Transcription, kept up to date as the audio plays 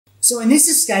So in this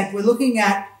escape, we're looking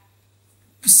at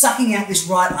sucking out this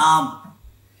right arm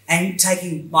and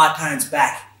taking my opponent's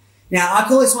back. Now, I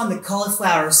call this one the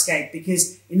cauliflower escape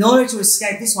because in order to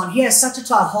escape this one, he has such a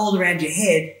tight hold around your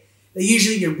head that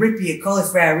usually you rip your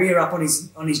cauliflower ear up on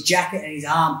his jacket and his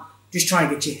arm, just trying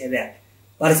to get your head out.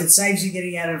 But if it saves you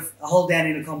getting out of a hold down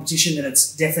in a competition, then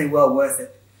it's definitely well worth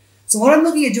it. So what I'm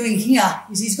looking at doing here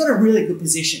is he's got a really good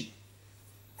position,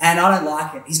 and I don't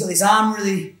like it. He's got his arm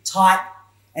really tight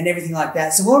and everything like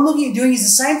that. So what I'm looking at doing is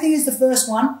the same thing as the first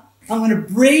one. I'm going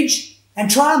to bridge and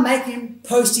try to make him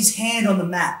post his hand on the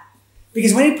mat.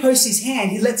 Because when he posts his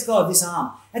hand, he lets go of this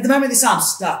arm. At the moment, this arm's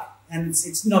stuck and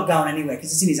it's not going anywhere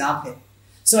because it's in his armpit.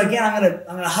 So again, I'm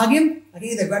gonna hug him. I can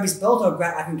either grab his belt or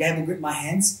I can gable grip my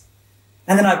hands.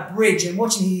 And then I bridge, and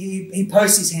watching he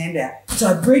posts his hand out. So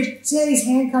I bridge, see how his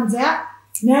hand comes out?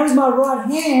 Now with my right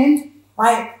hand,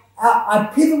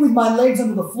 I pivot with my legs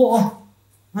onto the floor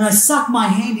and I suck my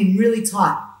hand in really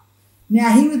tight.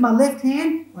 Now here with my left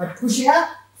hand, I push out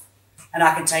and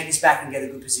I can take this back and get a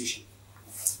good position.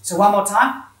 So one more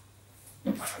time.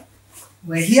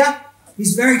 We're here.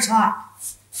 He's very tight.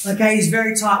 Okay, he's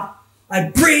very tight. I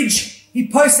bridge. He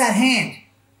posts that hand.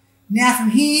 Now from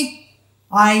here,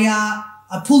 I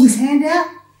pull his hand out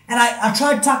and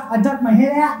I duck my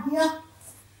head out here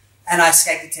and I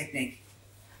escape the technique.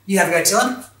 You have a go,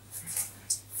 Dylan.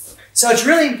 So it's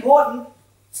really important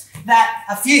that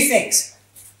a few things.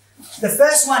 The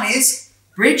first one is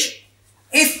bridge.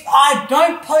 If I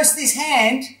don't post this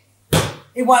hand,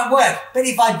 it won't work. But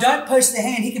if I don't post the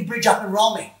hand, he can bridge up and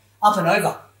roll me, up and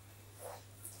over.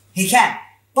 He can.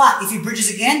 But if he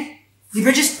bridges again,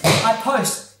 I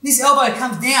post. This elbow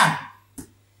comes down.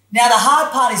 Now the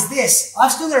hard part is this.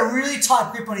 I've still got a really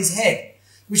tight grip on his head,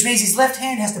 which means his left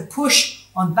hand has to push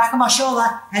on the back of my shoulder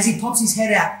as he pops his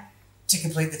head out to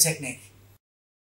complete the technique.